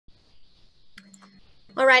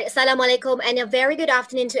All right, Assalamualaikum, and a very good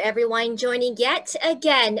afternoon to everyone joining yet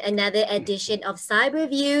again another edition of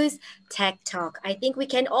Cyberview's Tech Talk. I think we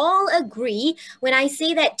can all agree when I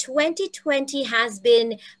say that 2020 has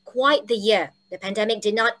been quite the year. The pandemic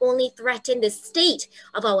did not only threaten the state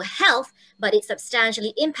of our health, but it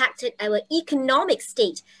substantially impacted our economic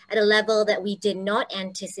state at a level that we did not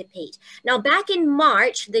anticipate. Now, back in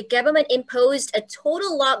March, the government imposed a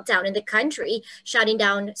total lockdown in the country, shutting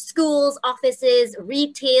down schools, offices,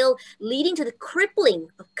 retail, leading to the crippling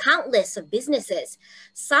of countless of businesses.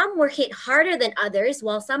 Some were hit harder than others,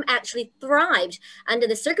 while some actually thrived under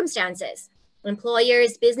the circumstances.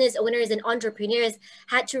 Employers, business owners, and entrepreneurs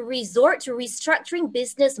had to resort to restructuring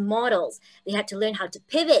business models. They had to learn how to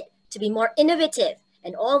pivot, to be more innovative,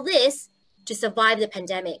 and all this to survive the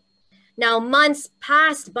pandemic. Now, months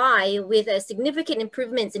passed by with significant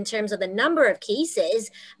improvements in terms of the number of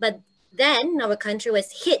cases, but then our country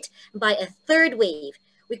was hit by a third wave.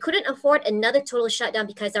 We couldn't afford another total shutdown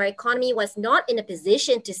because our economy was not in a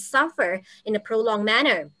position to suffer in a prolonged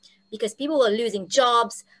manner, because people were losing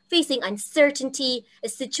jobs, facing uncertainty, a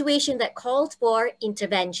situation that called for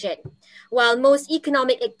intervention. While most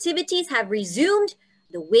economic activities have resumed,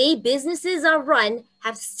 the way businesses are run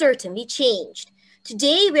have certainly changed.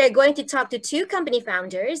 Today, we are going to talk to two company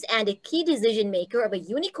founders and a key decision maker of a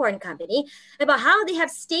unicorn company about how they have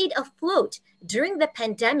stayed afloat during the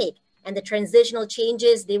pandemic and the transitional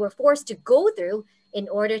changes they were forced to go through in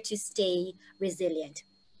order to stay resilient.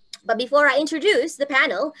 But before I introduce the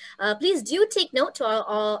panel, please do take note to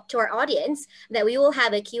our audience that we will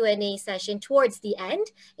have a Q&A session towards the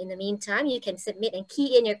end. In the meantime, you can submit and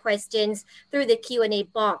key in your questions through the Q&A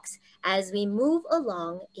box as we move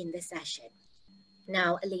along in the session.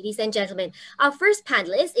 Now, ladies and gentlemen, our first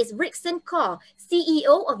panelist is Rickson Khaw,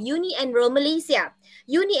 CEO of Enrol Malaysia.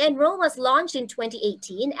 Enrol was launched in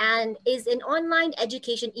 2018 and is an online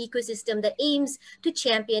education ecosystem that aims to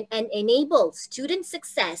champion and enable student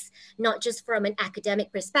success, not just from an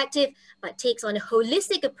academic perspective, but takes on a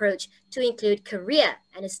holistic approach to include career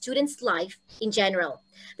and a student's life in general.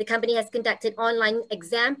 The company has conducted online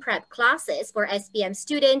exam prep classes for SPM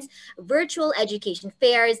students, virtual education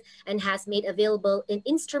fairs, and has made available an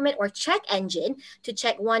instrument or check engine to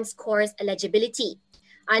check one's course eligibility.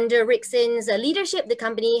 Under Rickson's leadership, the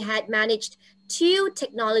company had managed two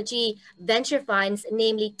technology venture funds,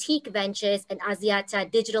 namely Teak Ventures and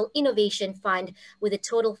Axiata Digital Innovation Fund, with a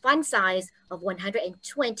total fund size of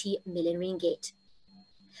 120 million ringgit.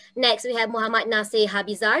 Next, we have Muhamad Nasir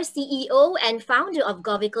Habizar, CEO and founder of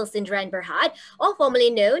Govicle Sindaran Berhad, or formerly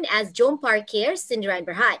known as Jom Parkir Sindaran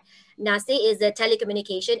Berhad. Nasir is a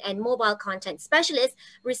telecommunication and mobile content specialist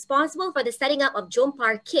responsible for the setting up of Jom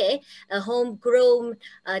Parkir, a homegrown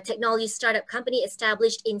technology startup company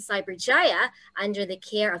established in Cyberjaya under the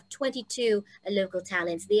care of 22 local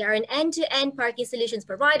talents. They are an end-to-end parking solutions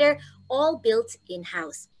provider, all built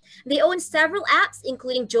in-house. They own several apps,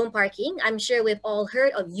 including Jom Parking. I'm sure we've all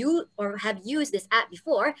heard of you or have used this app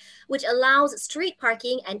before, which allows street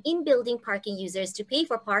parking and in-building parking users to pay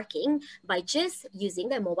for parking by just using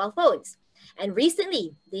their mobile phones. And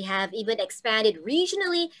recently, they have even expanded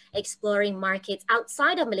regionally, exploring markets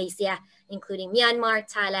outside of Malaysia, including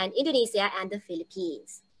Myanmar, Thailand, Indonesia, and the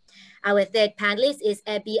Philippines. Our third panelist is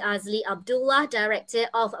Azly Abdullah, Director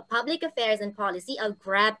of Public Affairs and Policy of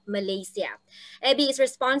Grab Malaysia. Abby is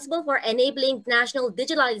responsible for enabling national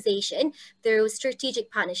digitalization through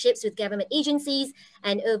strategic partnerships with government agencies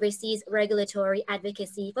and oversees regulatory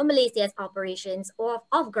advocacy for Malaysia's operations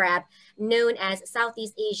of Grab, known as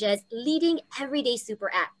Southeast Asia's leading everyday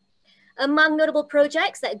super app. Among notable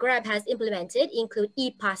projects that Grab has implemented include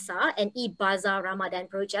e-Pasar and e-Bazaar Ramadan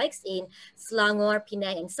projects in Selangor,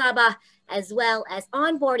 Penang, and Sabah, as well as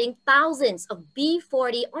onboarding thousands of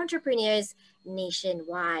B40 entrepreneurs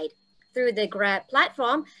nationwide. Through the Grab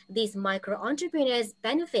platform, these micro-entrepreneurs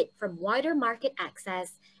benefit from wider market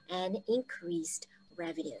access and increased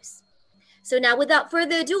revenues. So now, without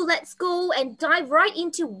further ado, let's go and dive right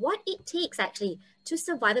into what it takes actually to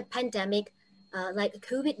survive a pandemic like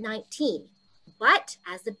COVID-19, but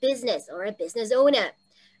as a business or a business owner.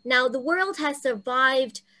 Now, the world has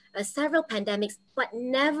survived several pandemics, but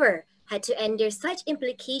never had to endure such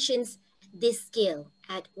implications this scale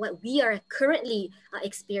at what we are currently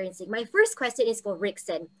experiencing. My first question is for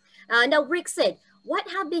Rickson. Now, Rickson, what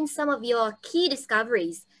have been some of your key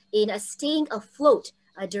discoveries in staying afloat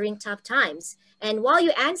during tough times? And while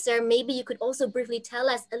you answer, maybe you could also briefly tell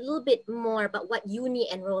us a little bit more about what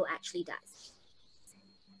Enrol actually does.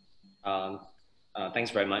 Thanks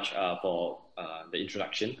very much for the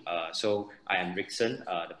introduction. So I am Rickson,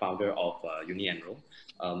 the founder of Enrol.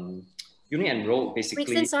 Uni Enrol Rickson,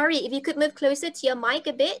 basically. sorry, if you could move closer to your mic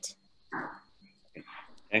a bit. Can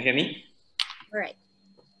you hear me? All right.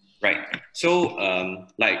 Right. So,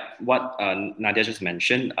 like what Nadia just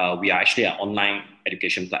mentioned, we are actually an online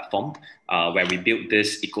education platform where we build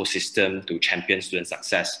this ecosystem to champion student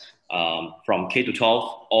success from K to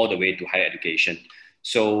 12 all the way to higher education.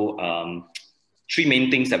 So, three main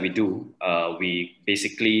things that we do. We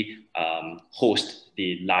basically host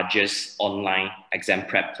the largest online exam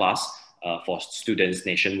prep class for students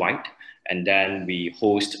nationwide. And then we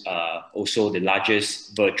host also the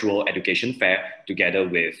largest virtual education fair together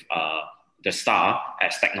with the Star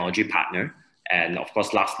as technology partner. And of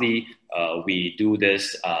course, lastly, we do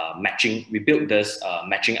this matching. We built this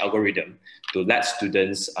matching algorithm to let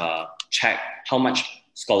students check how much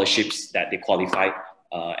scholarships that they qualify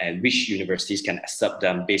and which universities can accept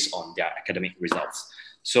them based on their academic results.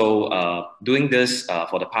 So doing this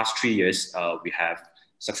for the past 3 years, we have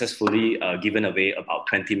successfully given away about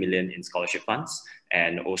 20 million in scholarship funds.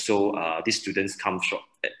 And also these students come from,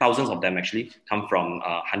 thousands of them actually come from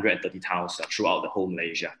 130 towns throughout the whole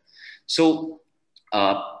Malaysia. So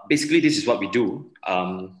basically this is what we do.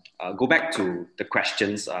 Go back to the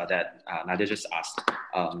questions that Nadia just asked.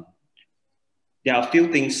 There are a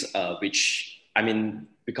few things which, I mean,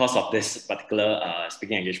 because of this particular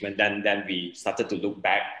speaking engagement, then we started to look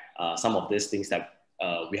back some of these things that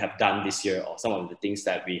we have done this year, or some of the things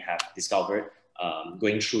that we have discovered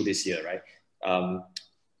going through this year, right?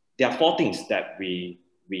 There are 4 things that we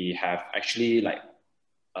have actually like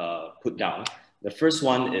put down. The first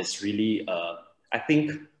one is really, I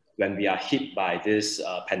think when we are hit by this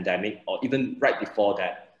pandemic, or even right before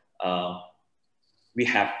that, we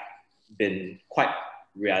have been quite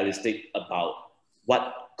realistic about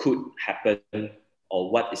what could happen or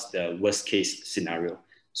what is the worst case scenario.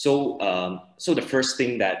 So, so the first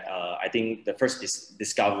thing that I think the first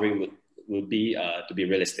discovery would be to be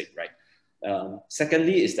realistic, right?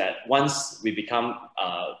 Secondly, is that once we become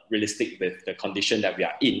realistic with the condition that we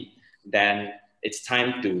are in, then it's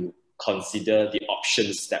time to consider the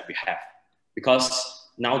options that we have. Because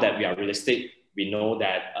now that we are realistic, we know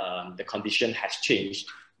that the condition has changed,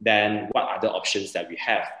 then what are the options that we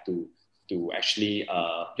have to actually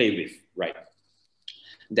play with, right?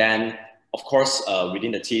 Then, of course,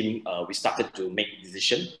 within the team, we started to make a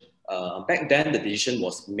decision. Back then, the decision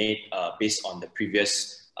was made based on the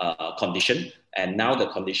previous condition, and now the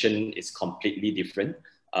condition is completely different.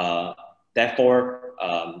 Therefore,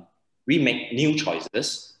 we make new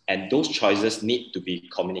choices, and those choices need to be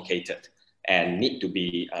communicated and need to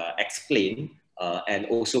be explained and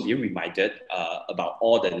also be reminded about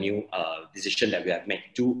all the new decisions that we have made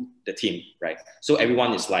to the team, right? So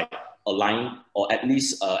everyone is like aligned, or at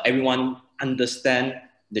least everyone understand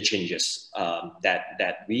the changes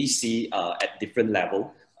that we see at different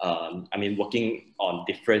level. I mean, working on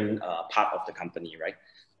different part of the company, right?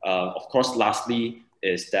 Of course, lastly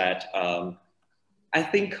is that I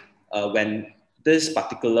think when this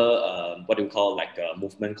particular, what do you call, like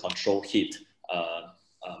movement control hit,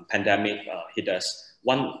 pandemic hit us,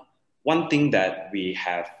 one thing that we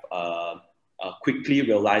have quickly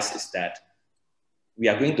realized is that we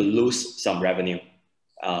are going to lose some revenue.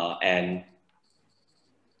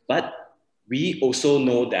 But we also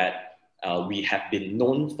know that we have been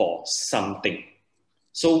known for something.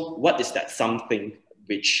 So what is that something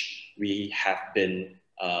which we have been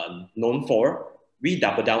known for? We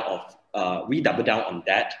double down on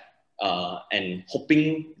that, and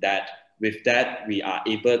hoping that with that we are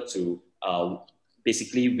able to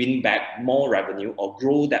basically win back more revenue or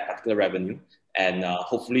grow that particular revenue, and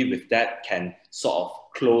hopefully with that can sort of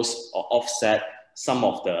close or offset some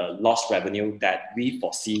of the lost revenue that we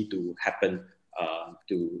foresee to happen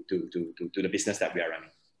to the business that we are running.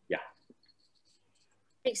 Yeah.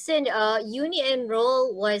 Rickson, Uni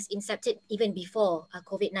Enrol was incepted even before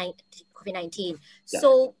COVID-19. Yeah.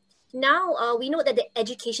 So now we know that the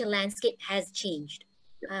education landscape has changed.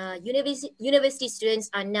 University students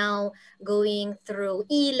are now going through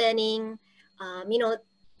e-learning.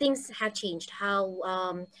 Things have changed,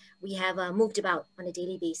 how we have moved about on a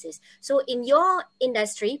daily basis. So in your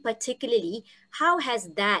industry particularly, how has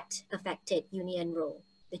that affected Uni Enrol,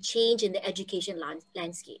 the change in the education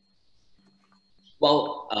landscape?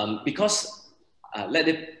 Well, because let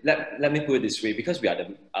me put it this way, because we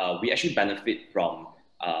actually benefit from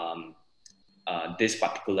this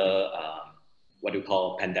particular what do you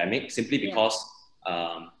call pandemic, simply because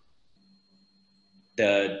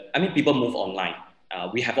people move online.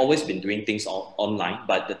 We have always been doing things online,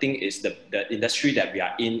 but the thing is the industry that we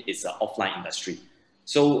are in is an offline industry.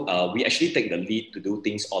 So we actually take the lead to do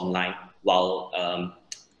things online, while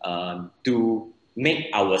to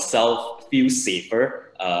make ourselves feel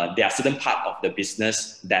safer. There are certain part of the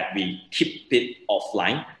business that we keep it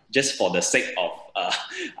offline just for the sake of,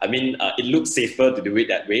 it looks safer to do it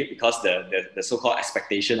that way because the so-called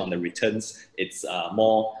expectation on the returns, it's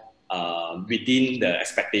more within the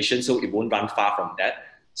expectation, so it won't run far from that.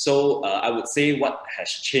 So I would say what has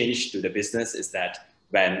changed to the business is that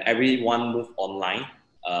when everyone move online,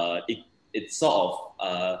 it sort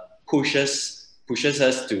of pushes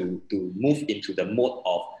us to move into the mode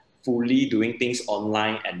of fully doing things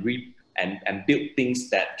online and build things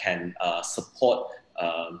that can support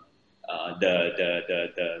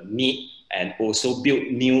the need and also build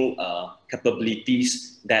new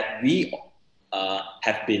capabilities that we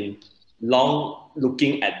have been long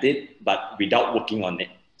looking at it but without working on it.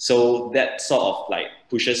 So that sort of like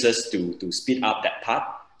pushes us to speed up that part.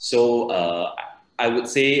 So I would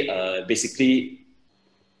say basically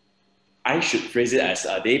I should phrase it as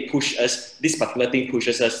they push us, this particular thing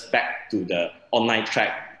pushes us back to the online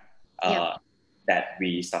track that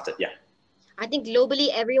we started. Yeah. I think globally,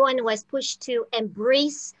 everyone was pushed to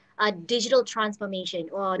embrace digital transformation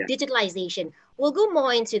or digitalization. We'll go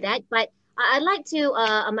more into that, but I'd like to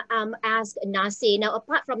ask Nasir. Now,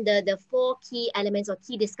 apart from the four key elements or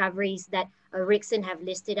key discoveries that Rickson have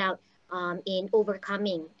listed out in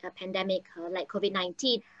overcoming a pandemic like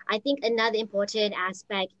COVID-19, I think another important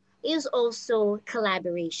aspect is also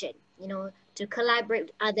collaboration. You know, to collaborate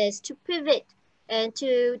with others, to pivot, and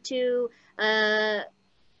to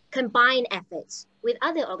combine efforts with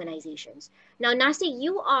other organizations. Now, Nasir,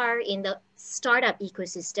 you are in the startup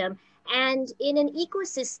ecosystem, and in an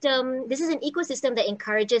ecosystem, this is an ecosystem that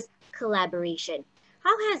encourages collaboration.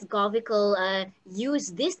 How has Govicle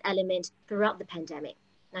used this element throughout the pandemic?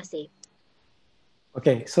 Nasir.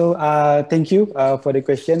 Okay, so thank you for the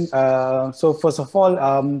question. So first of all,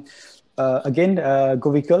 again,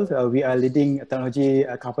 Govicle, we are leading technology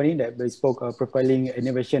company that bespoke propelling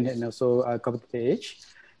innovation and also competitive edge.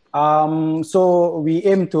 So we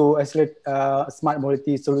aim to accelerate smart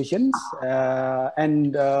mobility solutions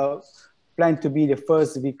and plan to be the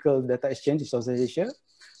first vehicle data exchange in Southeast Asia.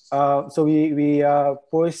 So we are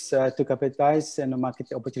poised to capitalize on the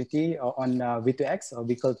market opportunity on V2X, or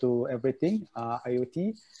vehicle to everything,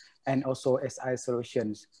 IoT, and also SI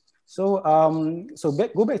solutions. So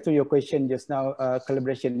go back to your question just now,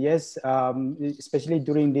 collaboration. Yes, especially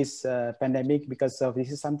during this pandemic, because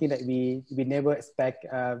this is something that we never expect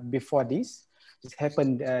before this. It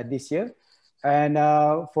happened this year. And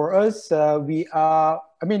for us, we are,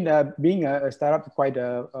 being a startup, quite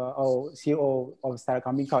or CEO of startup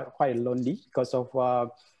company, quite lonely because of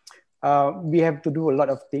we have to do a lot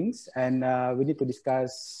of things and we need to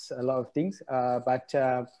discuss a lot of things. But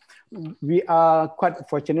we are quite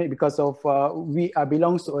fortunate because of we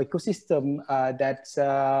belongs to an ecosystem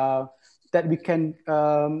that we can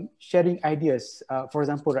sharing ideas. For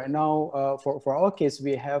example, right now, for our case,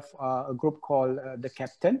 we have a group called The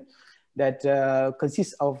Captain, that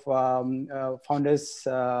consists of founders,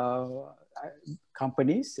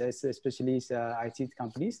 companies, especially IT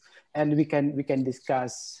companies, and we can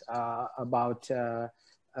discuss about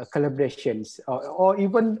collaborations or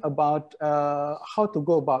even about how to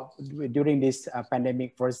go about during this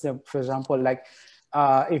pandemic. For example, like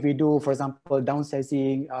if we do, for example,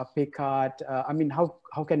 downsizing, pay cut.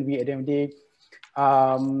 How can we at the end of the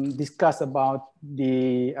day discuss about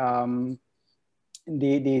the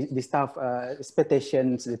staff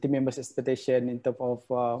expectations, the team members' expectation in terms of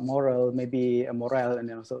moral, maybe morale,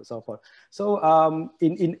 and so forth. So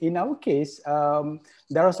in our case,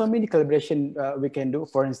 there are so many collaboration we can do.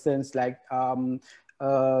 For instance, like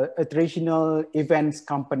a traditional events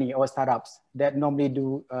company or startups that normally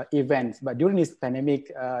do events, but during this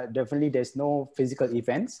pandemic, definitely there's no physical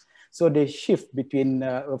events. So they shift between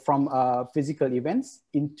from physical events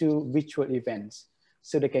into virtual events.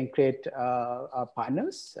 So they can create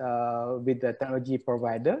partners with the technology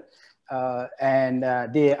provider, and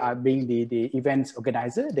they are being the events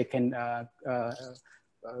organizer. They can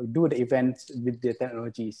do the events with the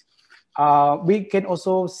technologies. We can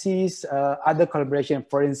also see other collaboration,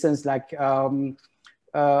 for instance, like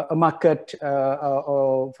a market,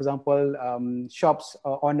 or for example, shops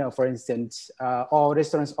owner, for instance, or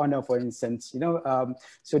restaurants owner, for instance.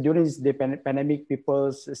 So during the pandemic,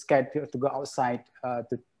 people scared to go outside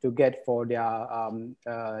to get for their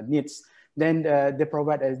needs. Then they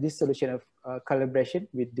provide this solution of collaboration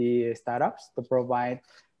with the startups to provide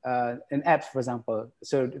an app, for example.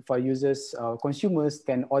 So for users, consumers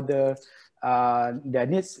can order their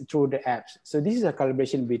needs through the apps. So this is a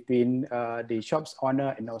collaboration between the shop's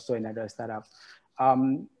owner and also another startup.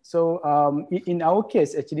 In our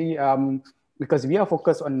case, actually, because we are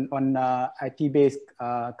focused on IT-based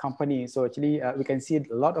company. So actually, we can see a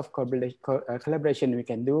lot of collaboration we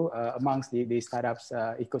can do amongst the startups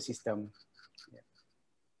ecosystem.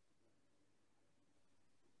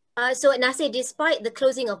 So Nasir, despite the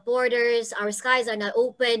closing of borders, our skies are now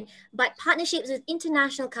open, but partnerships with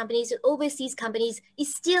international companies, with overseas companies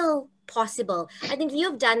is still possible. I think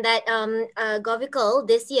you've done that, Govicle,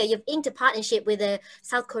 this year. You've inked a partnership with a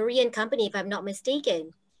South Korean company, if I'm not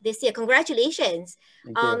mistaken, this year. Congratulations.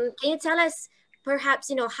 Can you tell us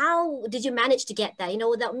perhaps, how did you manage to get that,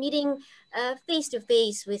 without meeting face to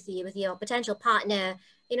face with your potential partner,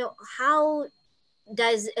 how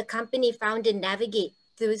does a company founder navigate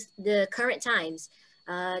through the current times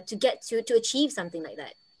to get to achieve something like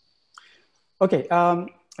that? Okay,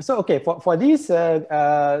 so okay, for this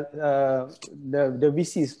the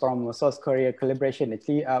VCs from South Korea collaboration,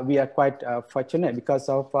 actually we are quite fortunate because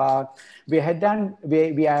of we are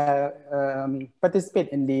participate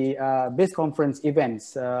in the base conference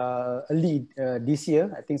events early this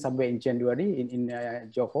year, I think somewhere in January in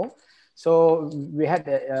Johor. So we had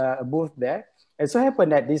a booth there. It so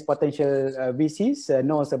happened that these potential VCs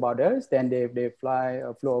knows about us, then they fly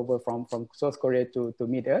over from South Korea to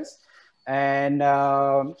meet us, and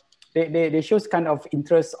they show kind of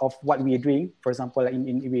interest of what we are doing. For example,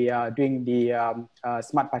 we are doing the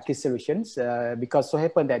smart package solutions because so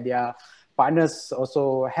happened that their partners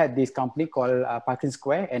also had this company called Parking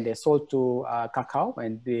Square, and they sold to Khaw,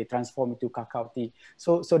 and they transformed into Khaw Tea.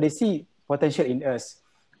 So they see potential in us,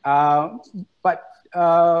 but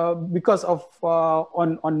because of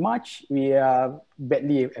on March we are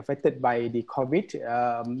badly affected by the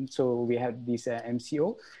COVID, so we had this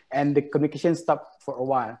MCO and the communication stopped for a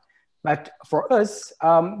while. But for us,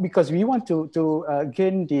 because we want to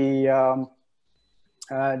gain the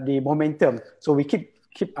momentum, so we keep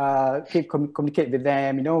communicate with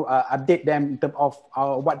them, update them in terms of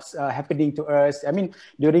what's happening to us. I mean,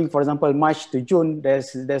 during, for example, March to June,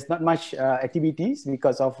 there's not much activities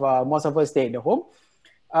because of most of us stay at the home.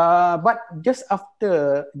 But just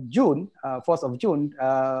after June, 4th of June,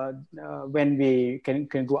 when we can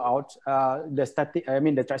go out,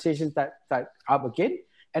 the transaction start up again,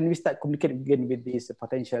 and we start communicating again with these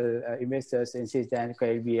potential investors, and says that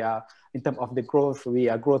okay, we are in terms of the growth, we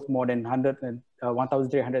are growth more than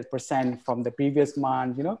 1,300% from the previous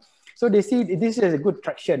month, So they see this is a good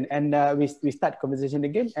traction, and we start conversation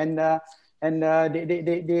again, and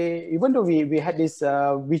they even though we had this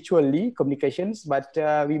virtually communications, but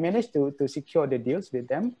we managed to secure the deals with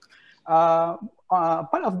them.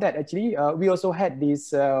 Part of that, actually, we also had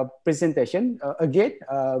this presentation again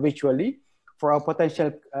virtually for our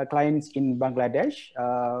potential clients in Bangladesh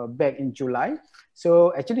back in July.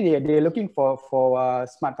 So actually, they're looking for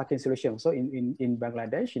smart parking solution. So in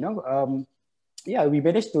Bangladesh, yeah, we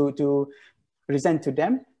managed to present to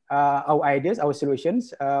them our ideas, our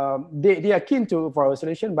solutions. They are keen for our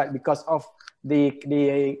solution, but because of the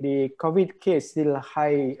COVID case still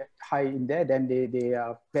high in there, then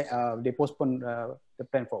they postpone the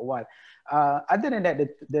plan for a while. Other than that,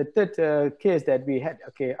 the third case that we had,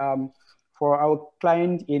 okay, for our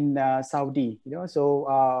client in Saudi, so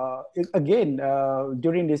again,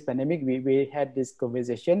 during this pandemic, we had this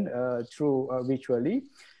conversation through virtually,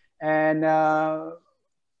 and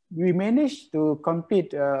we managed to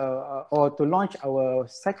complete or to launch our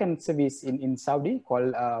second service in Saudi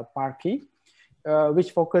called Parky,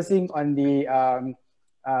 which focusing on the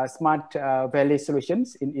smart valet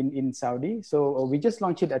solutions in Saudi. So we just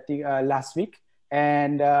launched it, I think, last week,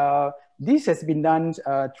 and this has been done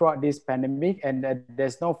throughout this pandemic, and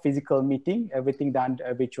there's no physical meeting, everything done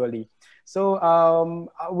virtually. So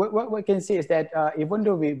what we can say is that even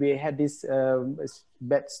though we had this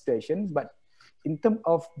bad situation, but in terms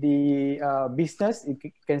of the business, it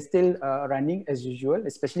can still running as usual,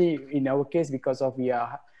 especially in our case because of we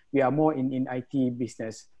are more in IT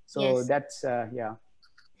business. So yes. That's yeah.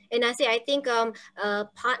 And I think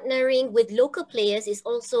partnering with local players is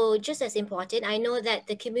also just as important. I know that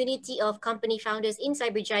the community of company founders in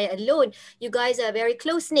Cyberjaya alone, you guys are a very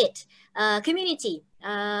close-knit community.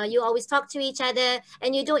 You always talk to each other,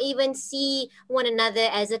 and you don't even see one another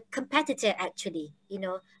as a competitor, actually.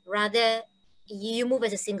 Rather, you move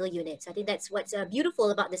as a single unit. So I think that's what's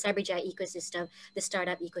beautiful about the Cyberjaya ecosystem, the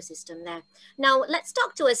startup ecosystem there. Now, let's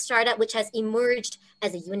talk to a startup which has emerged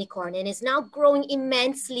as a unicorn and is now growing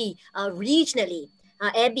immensely regionally.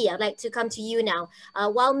 Abby, I'd like to come to you now.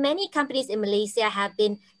 While many companies in Malaysia have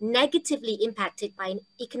been negatively impacted by an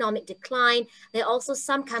economic decline, there are also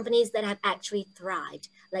some companies that have actually thrived,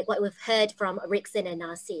 like what we've heard from Rickson and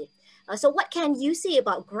Nasir. So what can you say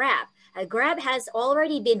about Grab? Grab has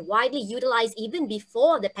already been widely utilized even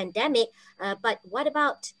before the pandemic, but what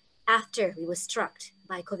about after we were struck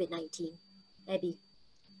by COVID-19? Abby.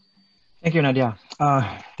 Thank you, Nadia.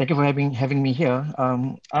 Thank you for having me here.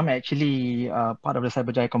 I'm actually part of the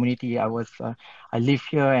Cyberjaya community. I live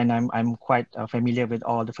here, and I'm quite familiar with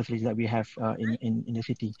all the facilities that we have in the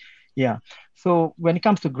city. Yeah. So when it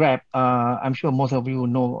comes to Grab, I'm sure most of you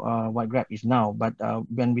know what Grab is now. But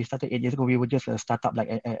when we started 8 years ago, we were just a startup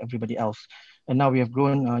like everybody else, and now we have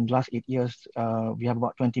grown in the last 8 years. We have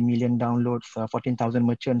about 20 million downloads, 14,000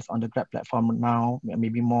 merchants on the Grab platform now,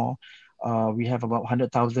 maybe more. We have about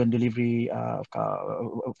 100,000 delivery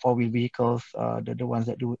four-wheel vehicles, the ones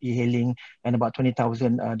that do e-hailing, and about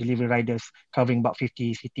 20,000 delivery riders covering about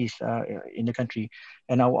 50 cities in the country.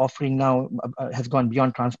 And our offering now has gone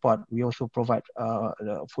beyond transport. We also provide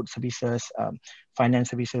food services,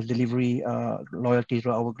 finance services, delivery, loyalty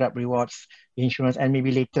to our Grab Rewards, insurance, and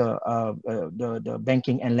maybe later the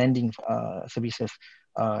banking and lending services.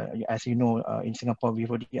 As you know, in Singapore,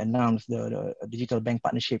 we've already announced the digital bank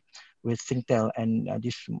partnership with Singtel, and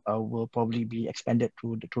this will probably be expanded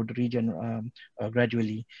to the region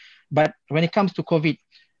gradually. But when it comes to COVID,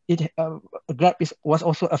 Grab was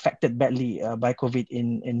also affected badly by COVID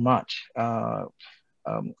in March.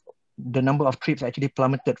 The number of trips actually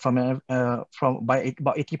plummeted by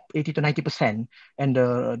about 80 to 90%, and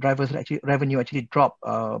the drivers revenue actually dropped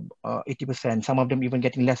 80%. Some of them even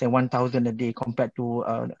getting less than 1,000 a day compared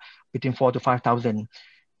to between 4 to 5,000.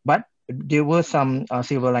 But there were some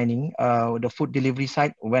silver lining. The food delivery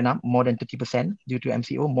side went up more than 30% due to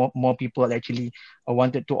MCO. More people actually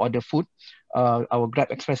wanted to order food. Our Grab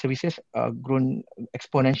Express services grown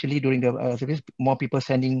exponentially during the service. More people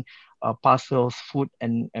sending parcels, food,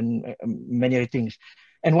 and many other things.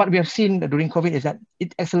 And what we have seen during COVID is that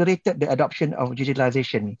it accelerated the adoption of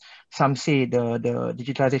digitalization. Some say the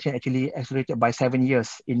digitalization actually accelerated by 7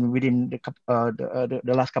 years within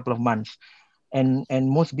the last couple of months. And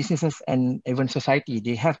most businesses and even society,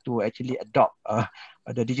 they have to actually adopt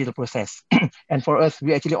the digital process. And for us,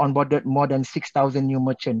 we actually onboarded more than 6,000 new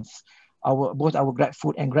merchants. Both our Grab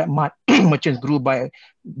Food and Grab Mart merchants grew by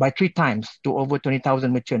 3 times to over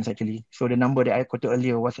 20,000 merchants actually. So the number that I quoted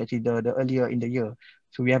earlier was actually the earlier in the year.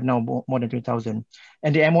 So we have now more than 20,000.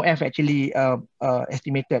 And the MOF actually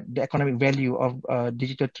estimated the economic value of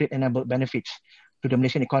digital trade-enabled benefits to the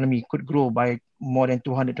Malaysian economy could grow by more than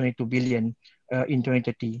 222 billion in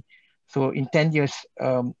 2030. So in 10 years,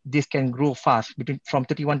 this can grow fast, from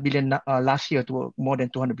 31 billion last year to more than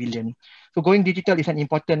 200 billion. So going digital is an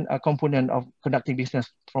important component of conducting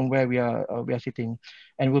business from where we are sitting,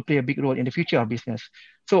 and will play a big role in the future of business.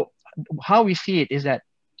 So how we see it is that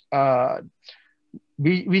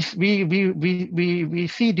we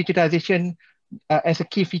see digitalization as a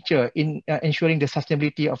key feature in ensuring the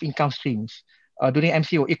sustainability of income streams. During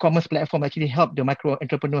MCO, e-commerce platform actually helped the micro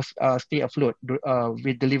entrepreneurs stay afloat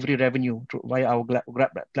with delivery revenue via our Grab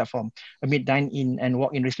platform amid dine-in and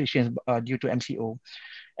walk-in restrictions due to MCO.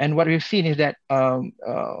 And what we've seen is that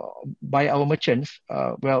by our merchants,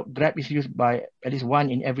 Grab is used by at least 1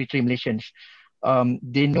 in every 3 Malaysians.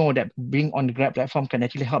 They know that being on the Grab platform can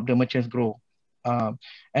actually help the merchants grow.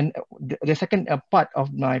 And the second part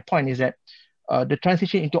of my point is that the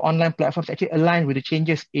transition into online platforms actually align with the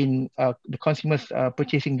changes in the consumers'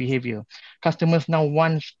 purchasing behavior. Customers now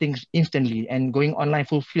want things instantly, and going online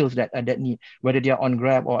fulfills that need, whether they are on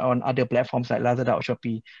Grab or on other platforms like Lazada or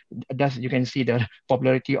Shopee. Thus, you can see the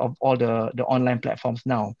popularity of all the online platforms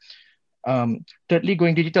now. Thirdly,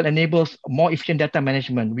 going digital enables more efficient data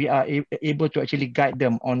management. We are able to actually guide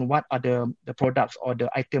them on what are the products or the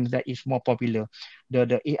items that is more popular.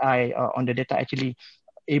 The AI on the data actually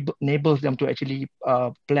enables them to actually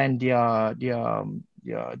plan their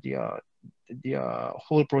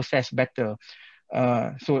whole process better.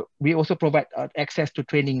 So we also provide access to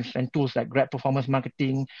trainings and tools like Grab Performance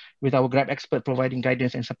Marketing, with our Grab expert providing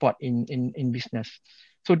guidance and support in business.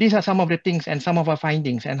 So these are some of the things and some of our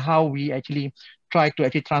findings, and how we actually try to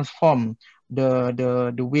actually transform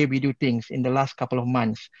the way we do things in the last couple of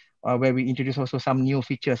months, where we introduce also some new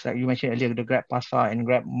features like you mentioned earlier, the Grab Pasar and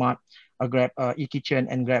Grab Mart, Grab e-kitchen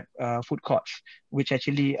and Grab food courts, which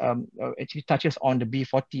actually touches on the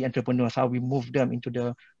B40 entrepreneurs, how we move them into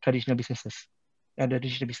the traditional businesses, the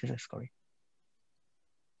digital businesses. Sorry,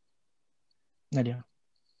 Nadia.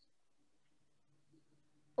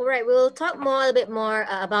 All right, we'll talk a little bit more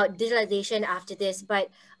about digitalization after this, but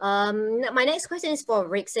my next question is for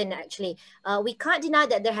Rickson, actually. We can't deny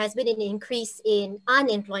that there has been an increase in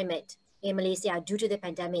unemployment in Malaysia due to the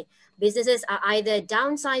pandemic. Businesses are either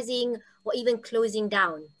downsizing or even closing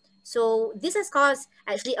down. So this has caused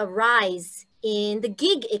actually a rise in the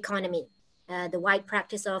gig economy, the wide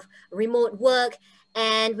practice of remote work.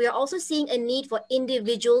 And we're also seeing a need for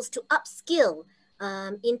individuals to upskill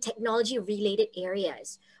in technology-related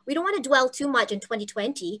areas. We don't want to dwell too much in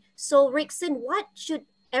 2020. So, Rickson, what should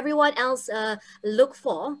everyone else look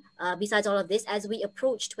for besides all of this as we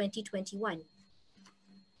approach 2021?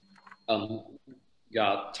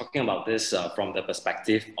 You're talking about this from the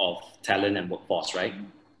perspective of talent and workforce, right?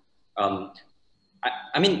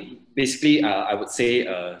 I mean, basically, I would say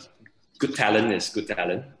good talent is good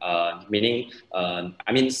talent, meaning,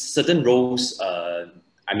 I mean, certain roles,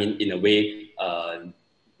 I mean, in a way,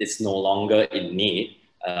 it's no longer in need.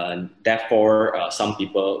 Therefore, some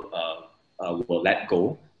people will let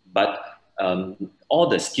go, but all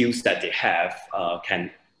the skills that they have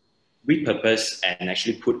can repurpose and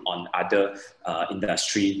actually put on other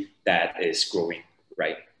industry that is growing,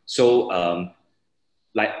 right? So,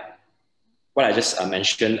 like what I just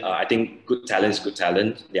mentioned, I think good talent is good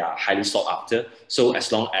talent. They are highly sought after. So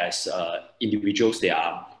as long as individuals, they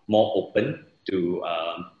are more open to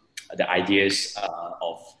the ideas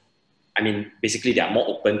of, I mean, basically they are more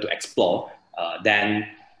open to explore, then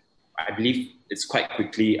I believe it's quite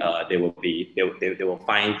quickly they will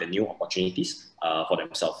find the new opportunities for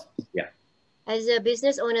themselves. Yeah. As a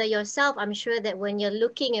business owner yourself, I'm sure that when you're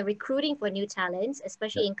looking and recruiting for new talents,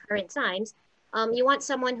 especially in current times, you want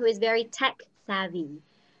someone who is very tech savvy.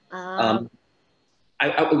 I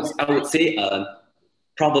would say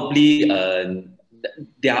probably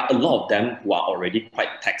there are a lot of them who are already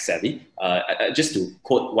quite tech savvy. Just to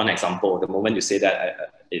quote one example, the moment you say that,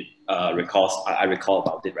 I recall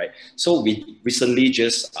about it, right? So we recently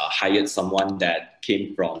just hired someone that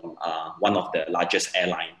came from one of the largest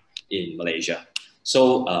airlines in Malaysia.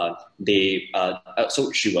 So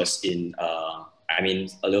so she was in, I mean,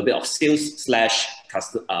 a little bit of sales /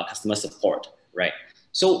 customer support, right?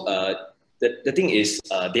 So the thing is,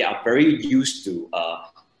 they are very used to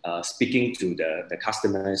speaking to the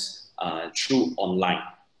customers through online,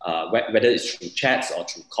 whether it's through chats or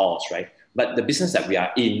through calls, right? But the business that we are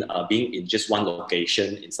in, being in just one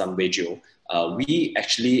location in some region, we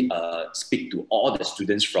actually speak to all the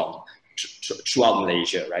students from throughout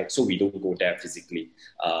Malaysia, right? So we don't go there physically.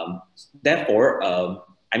 Therefore,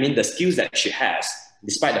 I mean, the skills that she has,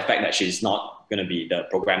 despite the fact that she's not going to be the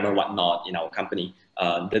programmer, whatnot in our company,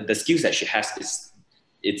 the skills that she has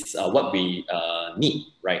it's what we need,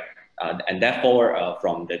 right? And therefore,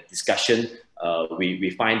 from the discussion,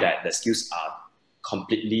 we find that the skills are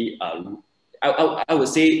completely, I would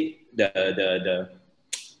say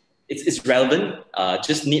it's relevant,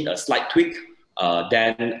 just need a slight tweak.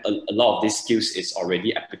 Then a lot of these skills is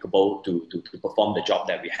already applicable to perform the job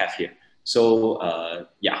that we have here. So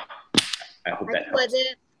yeah, I hope that helps.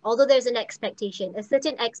 Although there's an expectation, a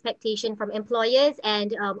certain expectation from employers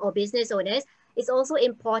and or business owners, it's also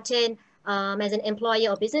important as an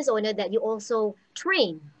employer or business owner that you also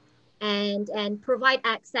train and provide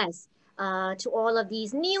access to all of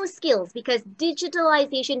these new skills, because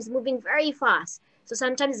digitalization is moving very fast. So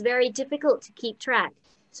sometimes it's very difficult to keep track.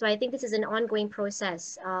 So I think this is an ongoing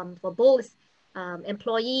process for both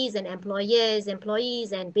employees and employers,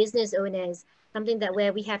 employees and business owners, something that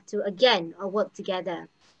where we have to, again, work together.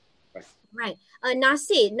 Right.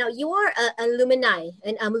 Nasir, now you are an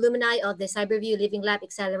alumni of the Cyberview Living Lab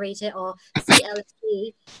Accelerator, or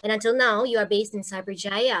CLSA, and until now you are based in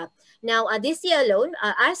Cyberjaya. Now, this year alone,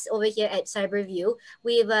 us over here at Cyberview,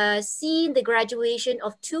 we've seen the graduation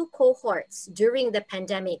of 2 cohorts during the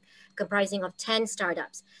pandemic, comprising of 10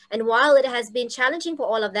 startups. And while it has been challenging for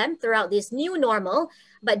all of them throughout this new normal,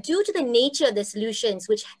 but due to the nature of the solutions,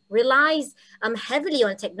 which relies heavily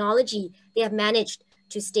on technology, they have managed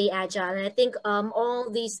to stay agile. And I think all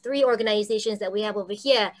these 3 organizations that we have over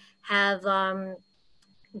here have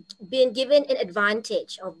been given an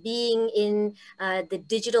advantage of being in the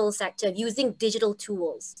digital sector, using digital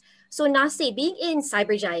tools. So Nasir, being in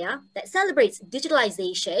Cyberjaya that celebrates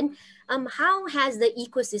digitalization, how has the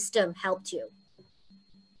ecosystem helped you?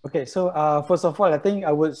 Okay, so first of all, I think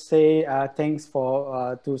I would say thanks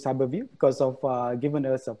to Cyberview because of giving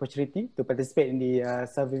us opportunity to participate in the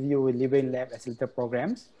Cyberview Living Lab Accelerator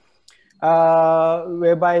programs,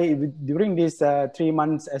 whereby during these 3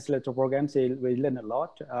 months accelerator programs, we learn a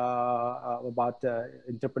lot about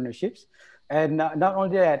entrepreneurships. And not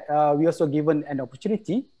only that, we also given an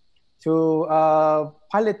opportunity to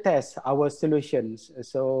pilot test our solutions.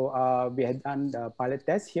 So we had done the pilot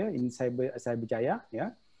test here in Cyberjaya,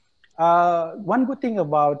 yeah. One good thing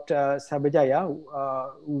about Cyberjaya,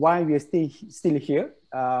 why we are still here,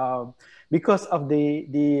 because of the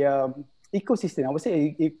ecosystem. I would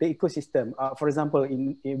say the ecosystem. For example,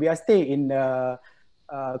 we are staying in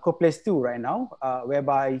co-place 2 right now,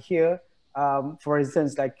 whereby here, for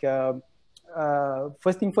instance, like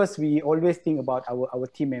first thing first, we always think about our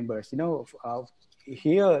team members. You know,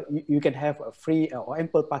 here you can have a free or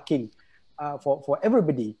ample parking for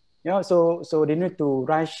everybody. You know, so they need to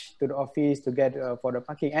rush to the office to get for the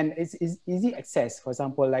parking, and it's easy access. For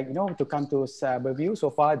example, like, you know, to come to Cyberview,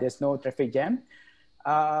 so far there's no traffic jam,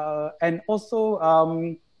 and also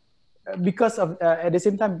because of at the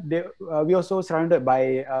same time we also surrounded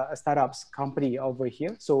by a startups company over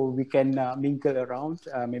here, so we can mingle around,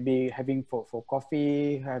 maybe having for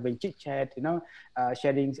coffee, having chit chat, you know,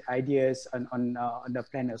 sharing ideas on the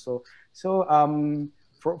plan also. So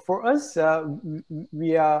for us,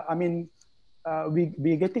 we are, I mean,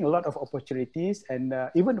 we're getting a lot of opportunities, and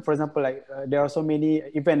even, for example, like there are so many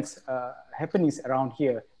events happenings around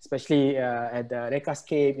here, especially at the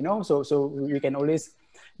Rekascape, you know, so we can always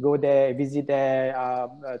go there, visit there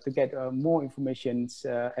to get more informations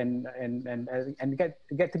and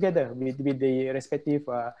get together with the respective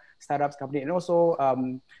startups company, and also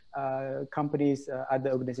companies,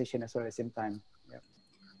 other organizations as well at the same time. Yeah.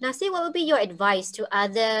 Nasir, what would be your advice to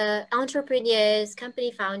other entrepreneurs,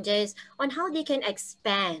 company founders on how they can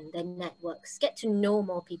expand their networks, get to know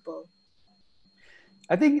more people?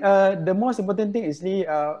 I think the most important thing is we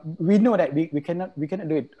know that we cannot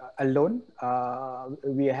do it alone.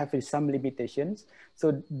 We have some limitations.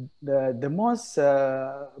 So the most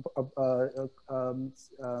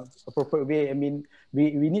appropriate way, I mean,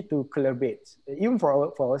 we need to collaborate. Even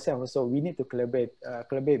for ourselves, so we need to collaborate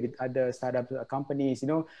with other startup companies. You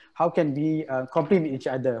know, how can we complement each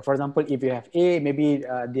other? For example, if you have A, maybe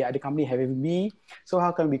the other company have B. So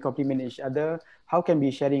how can we complement each other? How can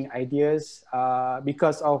we sharing ideas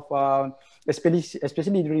because of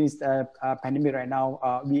especially during this pandemic right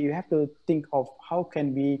now, we have to think of how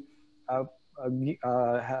can we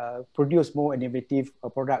produce more innovative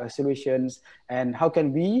product solutions, and how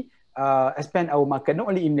can we expand our market not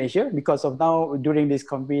only in Malaysia, because of now during this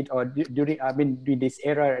COVID or during this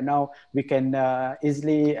era right now, we can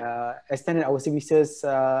easily extend our services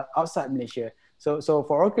outside Malaysia. So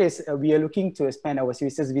for our case, we are looking to expand our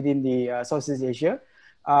services within the Southeast Asia.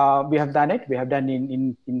 We have done it. We have done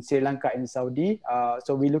in Sri Lanka and Saudi.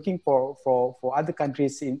 So we're looking for other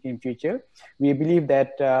countries in future. We believe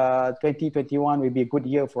that 2021 will be a good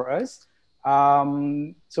year for us.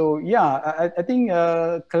 So yeah, I think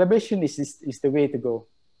collaboration is the way to go.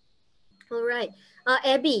 All right.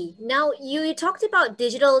 Abby, now you talked about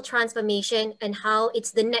digital transformation and how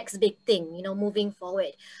it's the next big thing, you know, moving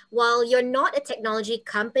forward. While you're not a technology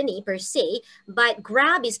company per se, but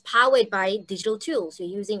Grab is powered by digital tools. You're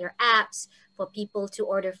using your apps for people to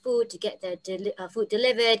order food, to get their food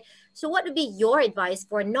delivered. So what would be your advice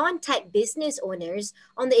for non-tech business owners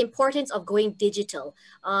on the importance of going digital?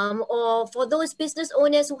 Or for those business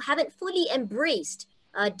owners who haven't fully embraced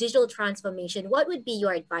digital transformation, what would be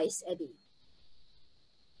your advice, Abby?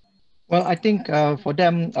 Well, I think for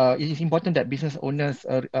them, it is important that business owners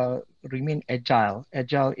remain agile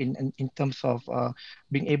in terms of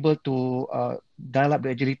being able to dial up the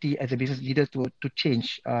agility as a business leader to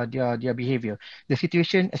change their behavior. The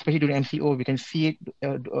situation, especially during MCO, we can see it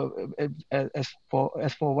as for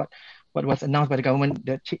what was announced by the government.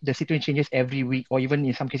 The situation changes every week, or even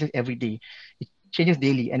in some cases every day. It changes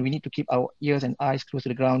daily, and we need to keep our ears and eyes close to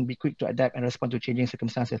the ground, be quick to adapt and respond to changing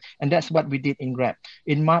circumstances. And that's what we did in Grab.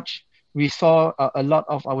 In March, we saw a lot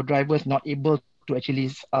of our drivers not able to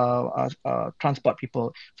actually transport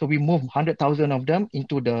people. So we moved 100,000 of them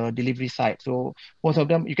into the delivery site. So most of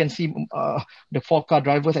them, you can see the 4-car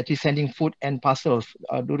drivers actually sending food and parcels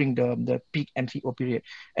during the peak MCO period.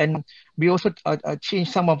 And we also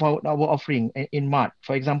changed some of our offering in March.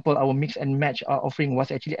 For example, our mix and match offering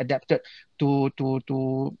was actually adapted to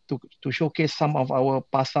showcase some of our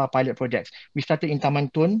pasar pilot projects. We started in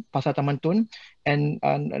Pasar Taman Tun, and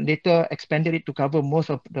later expanded it to cover most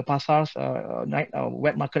of the pasars,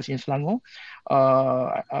 wet markets in Selangor,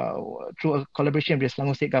 through a collaboration with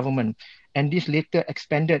Selangor State Government. And this later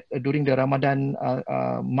expanded during the Ramadan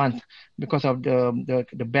month because of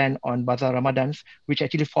the ban on Bazaar Ramadans, which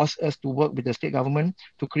actually forced us to work with the state government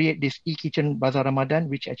to create this e-kitchen Bazaar Ramadan,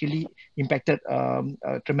 which actually impacted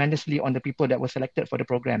tremendously on the people that were selected for the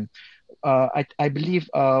program. I believe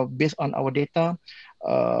based on our data,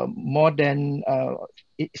 more than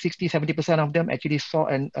 60-70% of them actually saw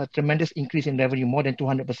a tremendous increase in revenue, more than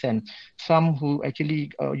 200%. Some who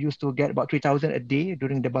actually used to get about 3,000 a day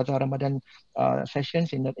during the Bazaar Ramadan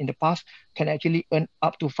sessions in the past can actually earn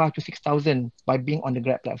up to 5,000 to 6,000 by being on the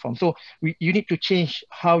Grab platform. So you need to change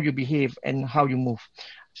how you behave and how you move.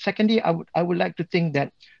 Secondly, I would like to think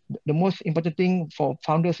that the most important thing for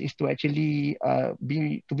founders is to actually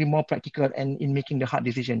be more practical and in making the hard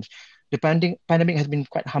decisions. The pandemic has been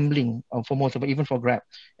quite humbling for most of it, even for Grab,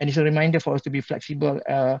 and it's a reminder for us to be flexible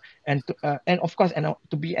and of course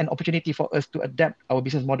to be an opportunity for us to adapt our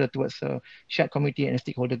business model towards shared community and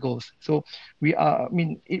stakeholder goals. So we are, I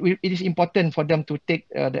mean, it is important for them to take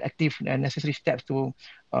the active and necessary steps to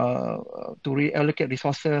reallocate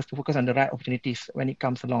resources to focus on the right opportunities when it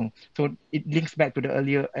comes along. So it links back to the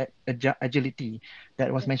earlier agility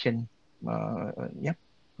that was mentioned. Yeah.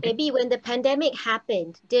 Okay. Maybe when the pandemic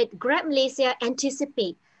happened, did Grab Malaysia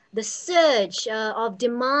anticipate the surge of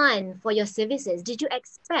demand for your services? Did you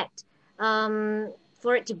expect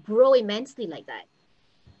for it to grow immensely like that?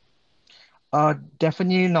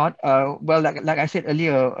 Definitely not. Well, like I said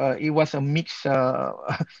earlier, it was a mixed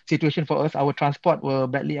situation for us. Our transport were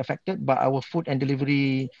badly affected, but our food and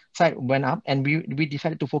delivery side went up, and we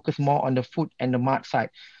decided to focus more on the food and the mart side.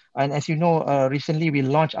 And as you know, recently we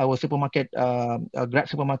launched our supermarket, Grab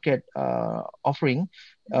supermarket offering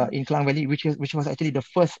in Klang Valley, which was actually the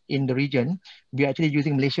first in the region. We are actually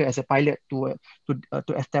using Malaysia as a pilot to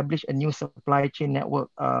establish a new supply chain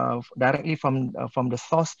network directly from the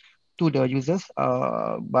source to the users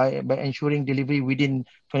by ensuring delivery within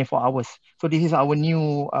 24 hours. So this is our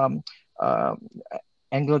new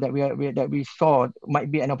angle that we saw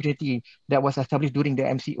might be an opportunity that was established during the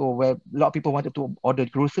MCO, where a lot of people wanted to order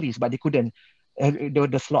groceries, but they couldn't.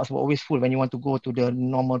 The slots were always full when you want to go to the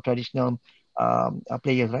normal traditional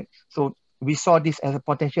players, right? So we saw this as a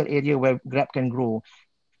potential area where Grab can grow.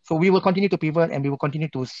 So we will continue to pivot, and we will continue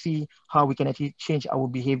to see how we can actually change our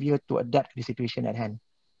behavior to adapt to the situation at hand.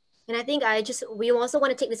 And I think we also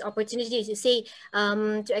want to take this opportunity to say,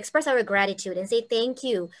 to express our gratitude and say thank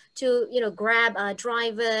you to, Grab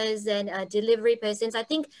drivers and delivery persons. I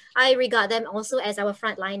think I regard them also as our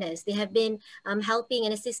frontliners. They have been helping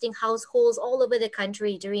and assisting households all over the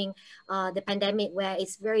country during the pandemic, where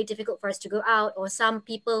it's very difficult for us to go out, or some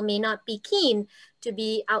people may not be keen to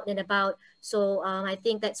be out and about. So I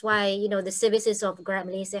think that's why, the services of Grab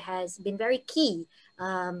Malaysia has been very key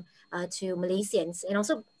to Malaysians, and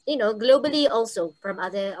also globally, also from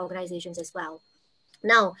other organizations as well.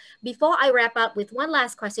 Now, before I wrap up with one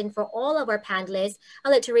last question for all of our panelists, I'd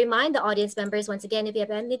like to remind the audience members once again, if you have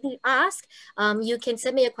anything to ask, you can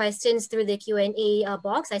submit your questions through the Q&A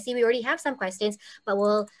box. I see we already have some questions, but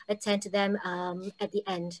we'll attend to them at the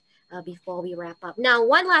end before we wrap up. Now,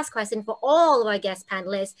 one last question for all of our guest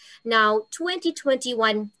panelists. Now,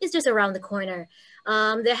 2021 is just around the corner.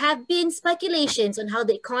 There have been speculations on how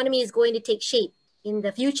the economy is going to take shape in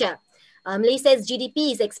the future. Malaysia's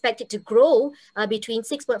GDP is expected to grow between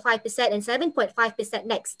 6.5% and 7.5%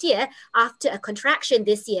 next year after a contraction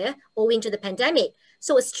this year owing to the pandemic.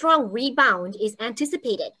 So a strong rebound is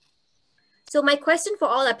anticipated. So my question for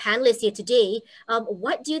all our panelists here today,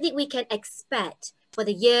 what do you think we can expect for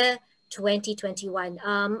the year 2021?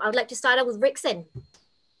 I would like to start out with Rickson.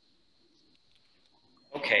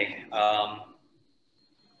 Okay.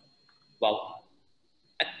 Well,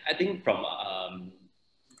 I think from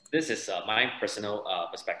this is my personal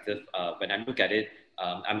perspective. When I look at it,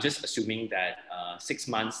 I'm just assuming that 6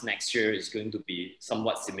 months next year is going to be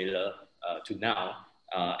somewhat similar to now,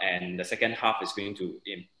 and the second half is going to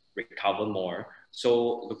recover more.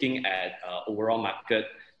 So looking at overall market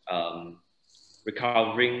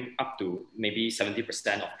recovering up to maybe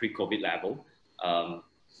 70% of pre-COVID level,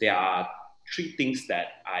 there are 3 things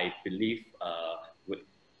that I believe would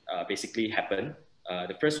basically happen.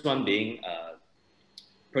 The first one being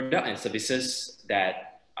product and services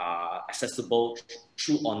that are accessible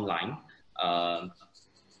through online.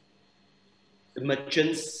 The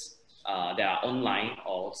merchants that are online,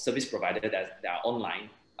 or service providers that are online,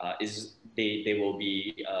 they will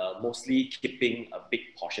be mostly keeping a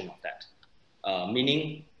big portion of that.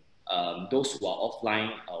 Meaning those who are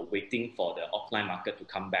offline waiting for the offline market to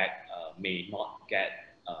come back may not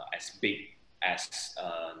get as big as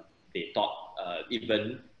they thought,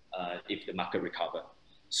 even if the market recover.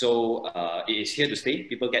 So it is here to stay.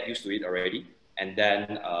 People get used to it already. And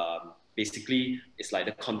then basically it's like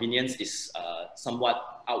the convenience is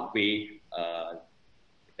somewhat outweigh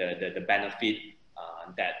the benefit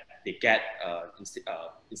that they get instead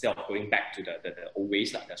of going back to the old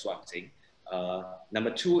ways. That's what I'm saying.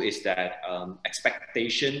 Number 2 is that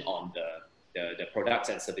expectation on the products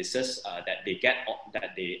and services that they get,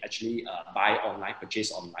 that they actually buy online,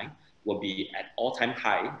 purchase online, will be at all-time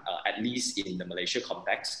high, at least in the Malaysia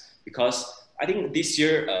context, because I think this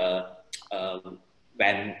year,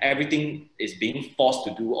 when everything is being forced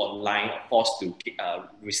to do online, forced to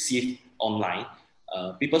receive online,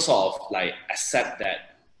 people sort of like accept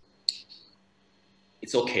that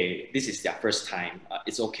it's okay. This is their first time.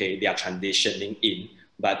 It's okay. They are transitioning in.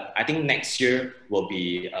 But I think next year will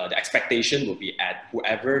be, the expectation will be at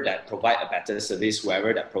whoever that provide a better service,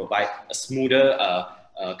 whoever that provide a smoother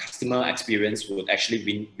customer experience would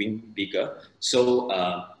actually win bigger. So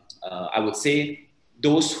I would say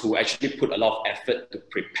those who actually put a lot of effort to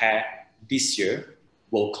prepare this year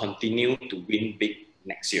will continue to win big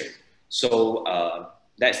next year. So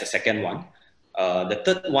that's the second one. The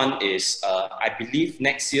third one is, I believe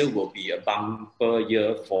next year will be a bumper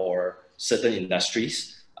year for certain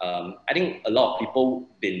industries. I think a lot of people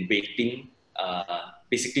been waiting,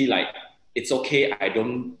 basically like, it's okay, I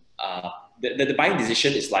don't, the buying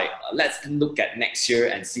decision is like, let's look at next year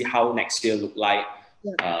and see how next year look like.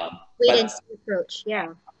 Yeah. Wait and see approach, yeah.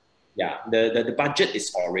 Yeah, the budget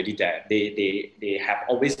is already there. They have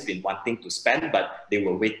always been wanting to spend, but they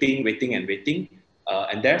were waiting.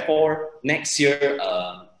 And therefore, next year,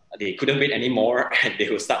 they couldn't wait anymore, and they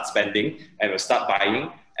will start spending and will start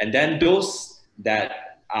buying. And then those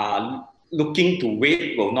that are looking to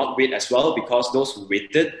wait will not wait as well, because those who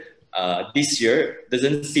waited this year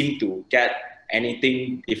doesn't seem to get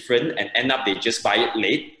anything different, and end up they just buy it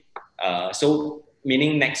late. So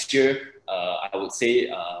meaning next year, I would say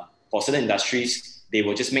for certain industries, they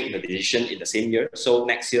will just make the decision in the same year. So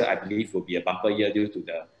next year, I believe, will be a bumper year due to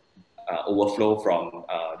the overflow from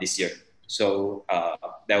this year. So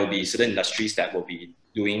there will be certain industries that will be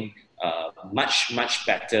doing much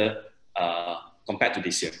better compared to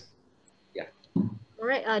this year. Yeah. All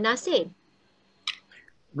right, Nasir.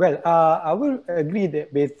 Well, I will agree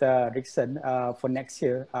with Rickson for next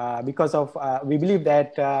year because of we believe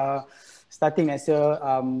that starting next year,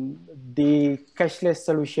 the cashless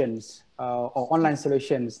solutions or online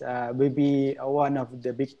solutions will be one of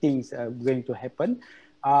the big things going to happen.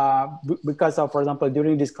 Because of, for example,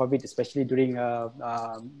 during this COVID, especially during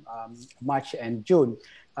March and June,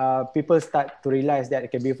 people start to realize that,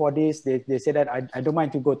 okay, before this, they say that I don't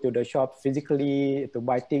mind to go to the shop physically to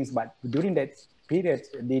buy things, but during that period,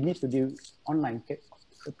 they need to do online,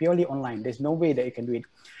 purely online. There's no way that you can do it.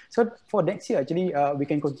 So for next year, actually, we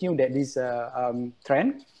can continue that this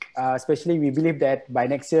trend. Especially, we believe that by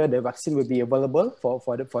next year, the vaccine will be available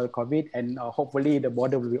for the COVID, and hopefully the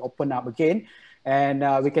border will be open up again, and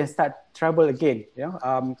we can start travel again.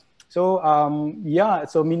 Yeah,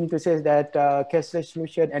 so meaning to say that cashless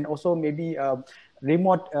solution, and also maybe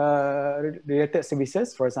remote related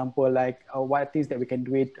services, for example, like what things that we can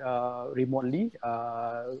do it remotely.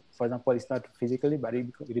 For example, it's not physically, but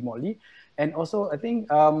remotely. And also, I think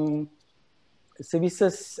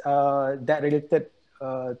services that related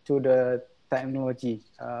to the technology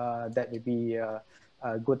that will be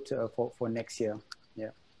good for next year.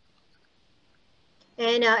 Yeah.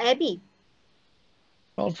 And Abby.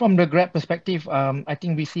 Well, from the Grab perspective, I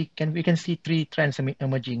think we can see three trends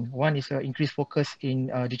emerging. One is increased focus in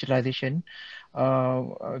digitalization.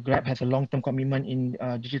 Grab has a long-term commitment in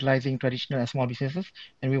digitalizing traditional and small businesses,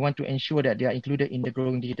 and we want to ensure that they are included in the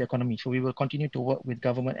growing digital economy. So we will continue to work with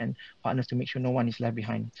government and partners to make sure no one is left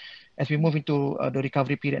behind. As we move into the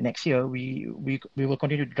recovery period next year, we will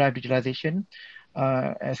continue to drive digitalization.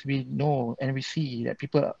 As we know and we see that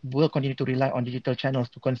people will continue to rely on digital channels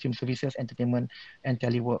to consume services, entertainment, and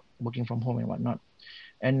telework, working from home and whatnot.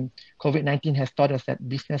 And COVID-19 has taught us that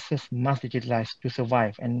businesses must digitalize to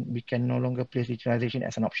survive, and we can no longer place digitalization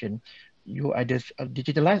as an option. You either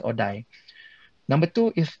digitalize or die. Number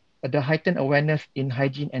two is the heightened awareness in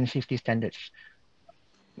hygiene and safety standards.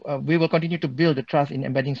 We will continue to build the trust in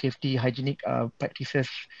embedding safety, hygienic practices,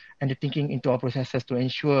 and the thinking into our processes to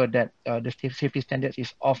ensure that the safety standards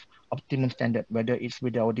is of optimum standard, whether it's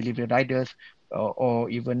with our delivery riders or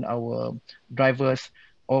even our drivers,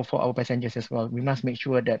 or for our passengers as well. We must make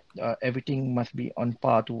sure that everything must be on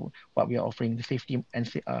par to what we are offering. The safety and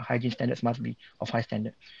hygiene standards must be of high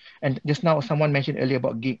standard. And just now, someone mentioned earlier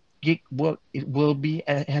about gig. Gig work will be,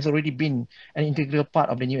 has already been an integral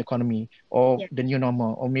part of the new economy, or the new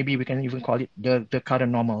normal, or maybe we can even call it the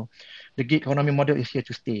current normal. The gig economy model is here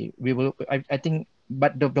to stay. We will, I think,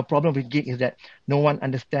 but the problem with gig is that no one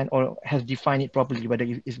understands or has defined it properly, whether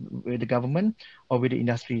it's with the government or with the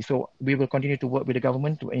industry. So we will continue to work with the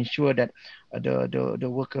government to ensure that the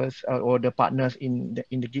workers or the partners in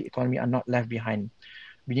the gig economy are not left behind.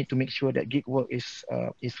 We need to make sure that gig work is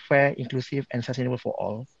fair, inclusive, and sustainable for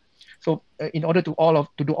all. So in order to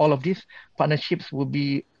do all of this, partnerships will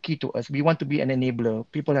be key to us. We want to be an enabler.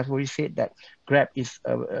 People have already said that Grab is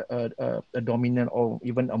a dominant or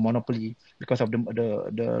even a monopoly because of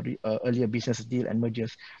the earlier business deal and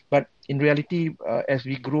mergers. But in reality, as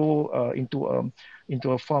we grow into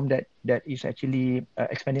a form that is actually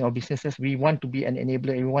expanding our businesses, we want to be an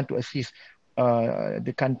enabler, and we want to assist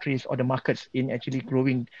the countries or the markets in actually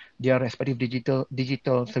growing their respective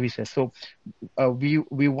digital services. So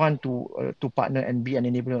we want to partner and be an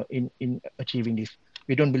enabler in achieving this.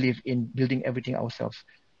 We don't believe in building everything ourselves.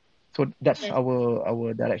 So that's Yes.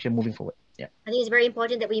 our direction moving forward. Yeah. I think it's very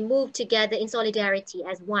important that we move together in solidarity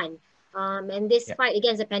as one. And this Yeah. fight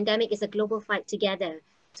against the pandemic is a global fight together.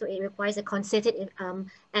 So it requires a concerted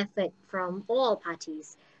effort from all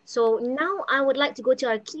parties. So now I would like to go to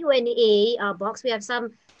our Q&A box. We have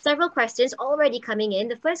several questions already coming in.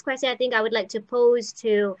 The first question I think I would like to pose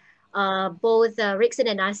to both Rickson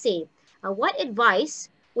and Nasir. What advice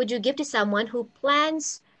would you give to someone who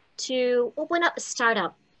plans to open up a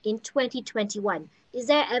startup in 2021? Is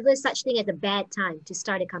there ever such thing as a bad time to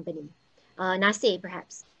start a company? Nasir,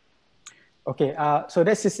 perhaps. Okay, so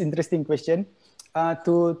that's just interesting question.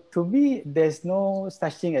 To me, there's no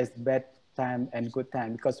such thing as bad time and good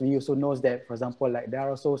time, because we also know that, for example, like there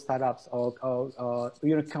are also startups or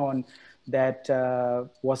unicorn that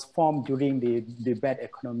was formed during the bad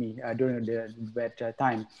economy, during the bad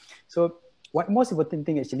time. So what most important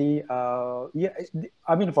thing actually, yeah,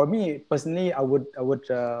 I mean, for me personally, I would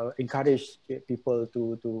encourage people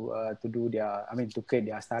to do their, I mean, to create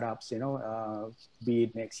their startups, you know, be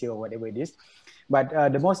it next year or whatever it is. But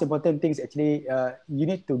the most important thing is actually you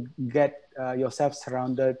need to get yourself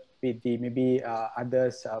surrounded with the maybe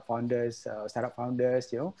others founders, startup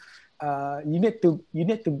founders, you know. You need to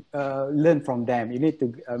learn from them. You need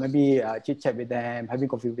to maybe chit chat with them, having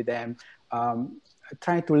coffee with them,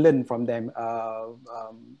 trying to learn from them,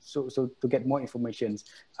 so to get more information.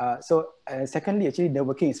 Secondly, actually,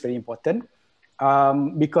 networking is very important.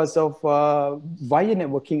 Because of via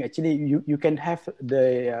networking, actually, you can have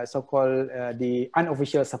the so-called the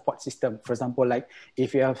unofficial support system. For example, like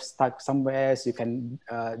if you have stuck somewhere, you can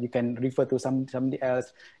refer to somebody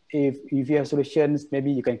else. If you have solutions,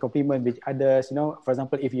 maybe you can complement with others. You know, for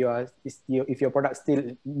example, if your product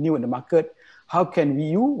still new in the market, how can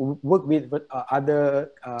you work with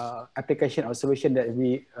other application or solution that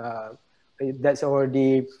that's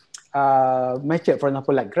already matched, for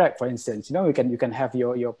example, like Grab, for instance. You know, you can have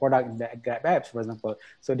your product in the Grab apps, for example.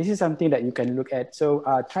 So this is something that you can look at. So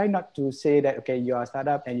try not to say that, okay, you are a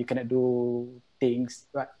startup and you cannot do things,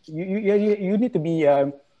 but you need to be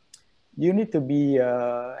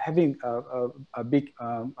having a big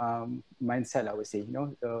mindset, I would say. You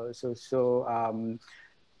know,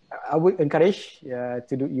 I would encourage to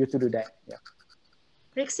do that. Yeah.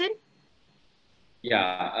 Rickson?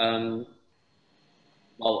 Yeah.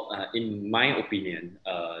 Well, in my opinion,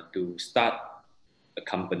 to start a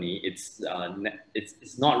company, it's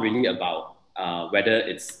not really about whether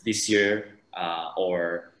it's this year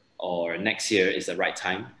or next year is the right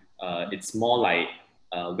time. It's more like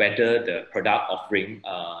whether the product offering,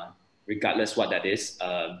 regardless what that is,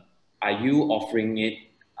 are you offering it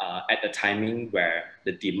at the timing where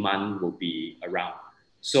the demand will be around?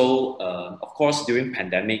 So, of course, during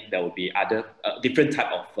pandemic, there will be other different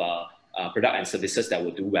type of product and services that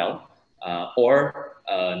will do well.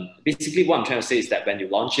 Basically what I'm trying to say is that when you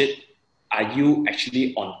launch it, are you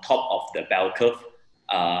actually on top of the bell curve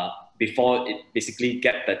before it basically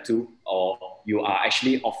get back to, or you are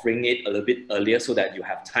actually offering it a little bit earlier so that you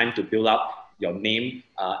have time to build up your name,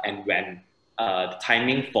 and when the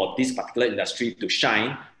timing for this particular industry to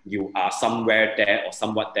shine, you are somewhere there or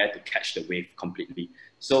somewhat there to catch the wave completely.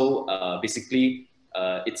 So basically,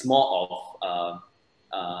 it's more of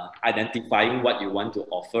identifying what you want to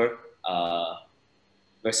offer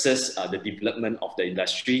versus the development of the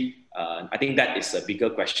industry. I think that is a bigger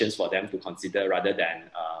question for them to consider rather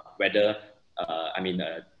than whether,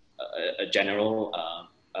 a general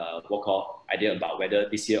idea about whether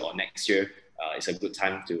this year or next year is a good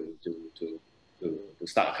time to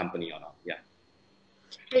start a company or not. Yeah.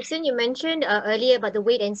 Rickson, you mentioned earlier about the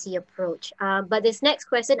wait and see approach. But this next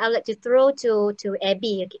question I'd like to throw to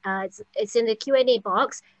Abby. It's in the Q&A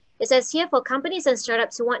box. It says here, for companies and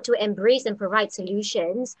startups who want to embrace and provide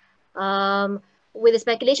solutions, with the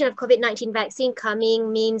speculation of COVID-19 vaccine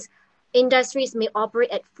coming means industries may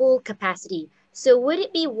operate at full capacity. So would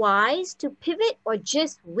it be wise to pivot or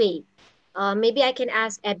just wait? Maybe I can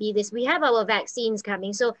ask Abby this. We have our vaccines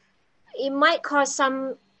coming, so it might cause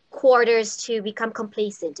some quarters to become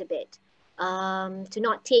complacent a bit, to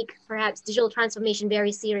not take perhaps digital transformation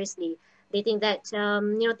very seriously. They think that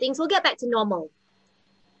things will get back to normal.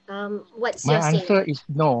 What's My your say? answer is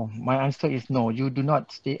no. My answer is no. You do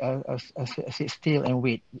not sit still and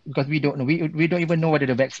wait, because we don't know. We don't even know whether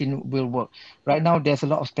the vaccine will work. Right now, there's a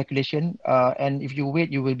lot of speculation, and if you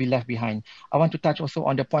wait, you will be left behind. I want to touch also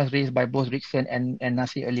on the points raised by both Rickson and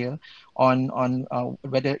Nasir earlier on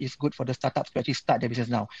whether it's good for the startups to actually start their business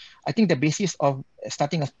now. I think the basis of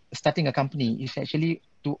starting a company is actually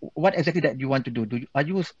to what exactly that you want to do.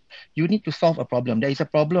 You need to solve a problem. There is a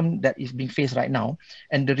problem that is being faced right now,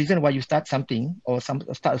 and the reason why you start something or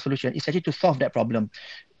start a solution is actually to solve that problem.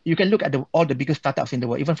 You can look at all the biggest startups in the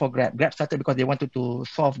world, even for Grab. Grab started because they wanted to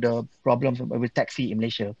solve the problems with taxi in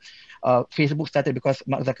Malaysia. Facebook started because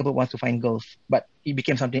Mark Zuckerberg wants to find girls, but it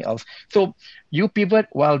became something else. So you pivot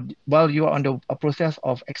while you are on the process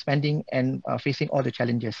of expanding and facing all the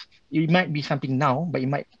challenges. It might be something now, but it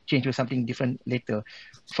might change to something different later.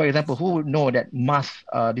 For example, who would know that mass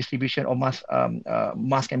distribution or mass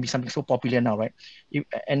can be something so popular now, right?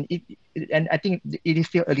 And I think it is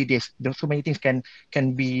still early days. There's so many things can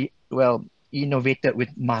be innovated with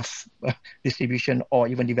mass distribution or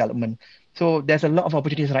even development. So there's a lot of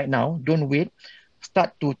opportunities right now. Don't wait.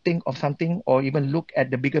 Start to think of something or even look at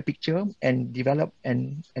the bigger picture and develop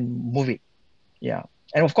and move it. Yeah.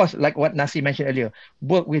 And of course, like what Nasir mentioned earlier,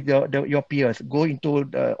 work with your peers, go into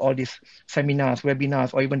all these seminars,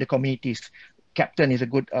 webinars, or even the communities. Captain is a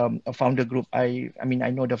good founder group. I mean, I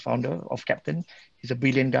know the founder of Captain. He's a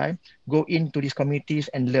brilliant guy. Go into these communities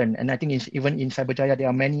and learn. And I think even in Cyberjaya, there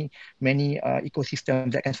are many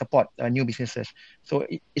ecosystems that can support new businesses. So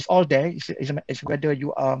it's all there. It's whether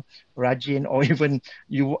you are Rajin or even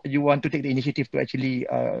you want to take the initiative to actually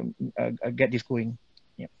get this going.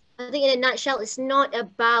 I think in a nutshell, it's not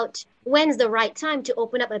about when's the right time to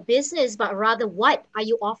open up a business, but rather what are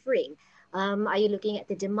you offering? Are you looking at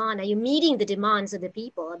the demand? Are you meeting the demands of the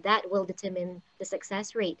people? That will determine the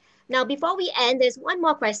success rate. Now, before we end, there's one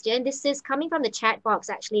more question. This is coming from the chat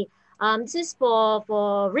box, actually. This is for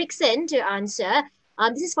Rickson to answer.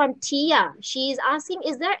 This is from Tia. She's asking,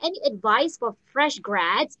 is there any advice for fresh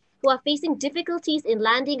grads who are facing difficulties in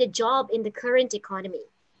landing a job in the current economy?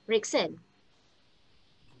 Rickson.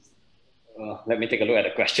 Let me take a look at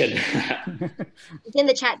the question. It's in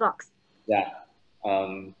the chat box. Yeah.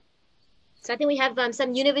 So I think we have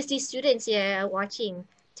some university students here watching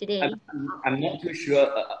today. I'm not too sure.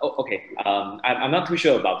 Okay. I'm not too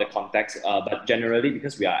sure about the context, but generally,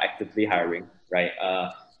 because we are actively hiring, right?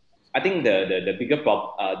 I think the bigger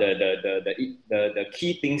problem, the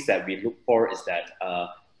key things that we look for is that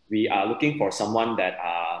we are looking for someone that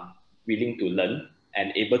are willing to learn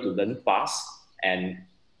and able to learn fast and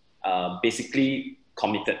basically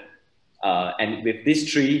committed. And with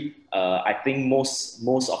these three, I think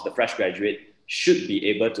most of the fresh graduate should be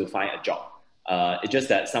able to find a job. It's just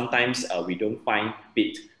that sometimes we don't find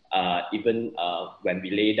fit, even when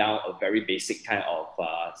we lay down a very basic kind of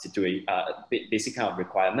basic kind of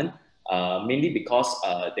requirement. Mainly because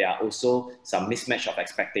there are also some mismatch of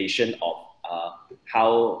expectation of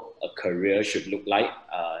how a career should look like.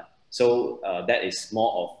 So that is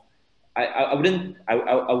more of I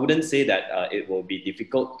wouldn't say that it will be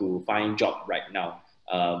difficult to find job right now,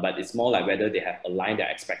 but it's more like whether they have aligned their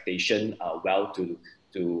expectation well to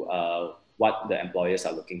what the employers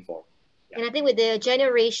are looking for. Yeah. And I think with the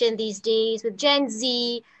generation these days, with Gen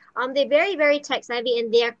Z, they're very, very tech savvy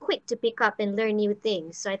and they are quick to pick up and learn new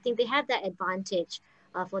things. So I think they have that advantage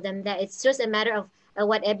for them. That it's just a matter of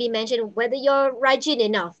what Abby mentioned, whether you're rajin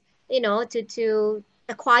enough, to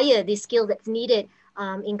acquire the skill that's needed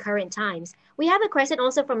in current times. We have a question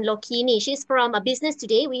also from Lokini. She's from a Business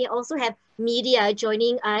Today. We also have media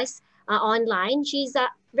joining us online. She's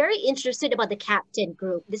very interested about the Captain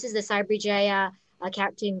group. This is the Cyberjaya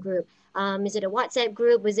Captain group. Is it a WhatsApp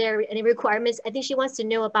group? Was there any requirements? I think she wants to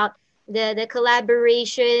know about the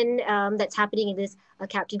collaboration that's happening in this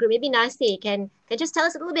Captain group. Maybe Nasir can just tell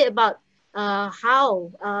us a little bit about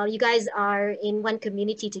how you guys are in one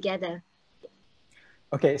community together.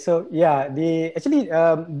 Okay, so yeah, the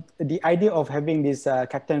idea of having this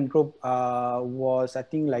captain group was, I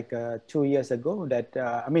think, like 2 years ago. That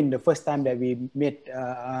the first time that we met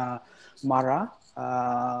Mara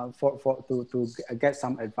to get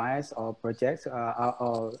some advice or projects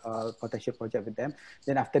or potential project with them.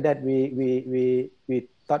 Then after that, we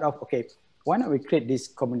thought of, okay, why not we create this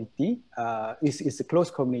community? It's a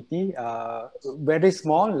closed community, very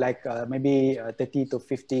small, like maybe 30 to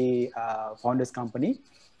 50 founders company.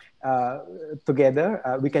 Together,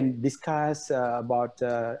 we can discuss about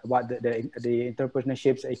the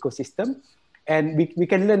entrepreneurship ecosystem, and we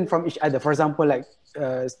can learn from each other. For example, like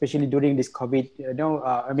especially during this COVID,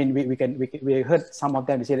 I mean, we heard some of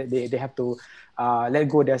them say that they have to let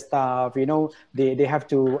go their staff. They have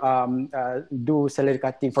to do salary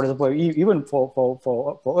cutting. For example, even for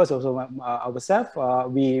us also ourselves,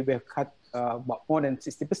 we have cut about more than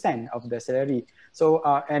 60% of the salary. So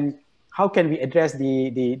and how can we address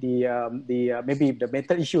the maybe the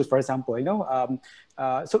mental issues, for example,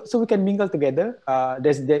 so we can mingle together.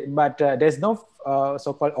 There's no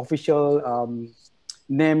so-called official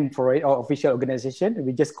name for it or official organization.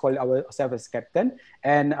 We just call ourselves as captain.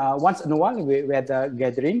 And once in a while we had a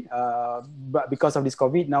gathering. But because of this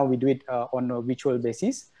COVID, now we do it on a virtual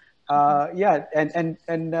basis. Yeah,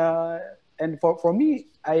 and for me,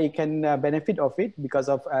 I can benefit of it because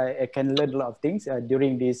of I can learn a lot of things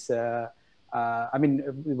during this. I mean,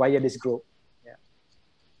 via this group. Yeah.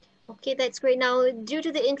 Okay, that's great. Now, due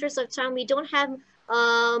to the interest of time, we don't have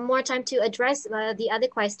more time to address the other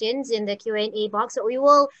questions in the Q&A box. So we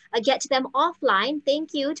will get to them offline.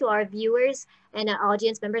 Thank you to our viewers and our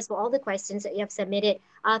audience members for all the questions that you have submitted.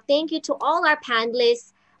 Thank you to all our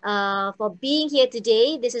panelists for being here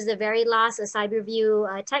today. This is the very last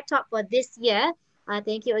Cyberview Tech Talk for this year.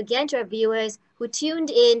 Thank you again to our viewers who tuned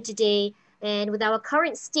in today. And with our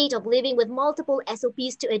current state of living with multiple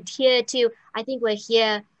SOPs to adhere to, I think we're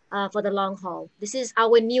here for the long haul. This is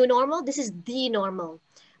our new normal. This is the normal.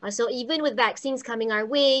 So even with vaccines coming our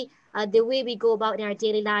way, the way we go about in our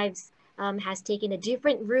daily lives has taken a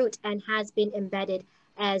different route and has been embedded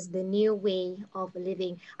as the new way of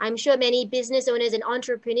living. I'm sure many business owners and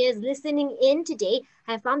entrepreneurs listening in today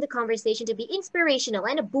have found the conversation to be inspirational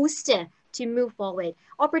and a booster to move forward.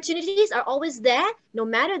 Opportunities are always there, no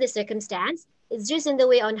matter the circumstance. It's just in the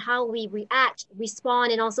way on how we react,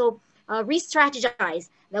 respond, and also re-strategize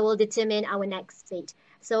that will determine our next fate.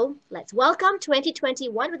 So let's welcome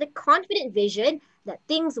 2021 with a confident vision that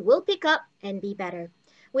things will pick up and be better.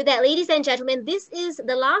 With that, ladies and gentlemen, this is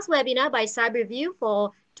the last webinar by Cyberview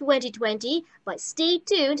for 2020, but stay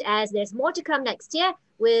tuned as there's more to come next year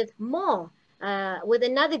with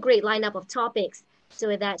another great lineup of topics. So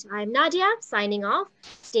with that, I'm Nadia signing off.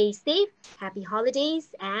 Stay safe, happy holidays,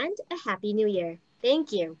 and a happy new year.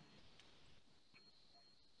 Thank you.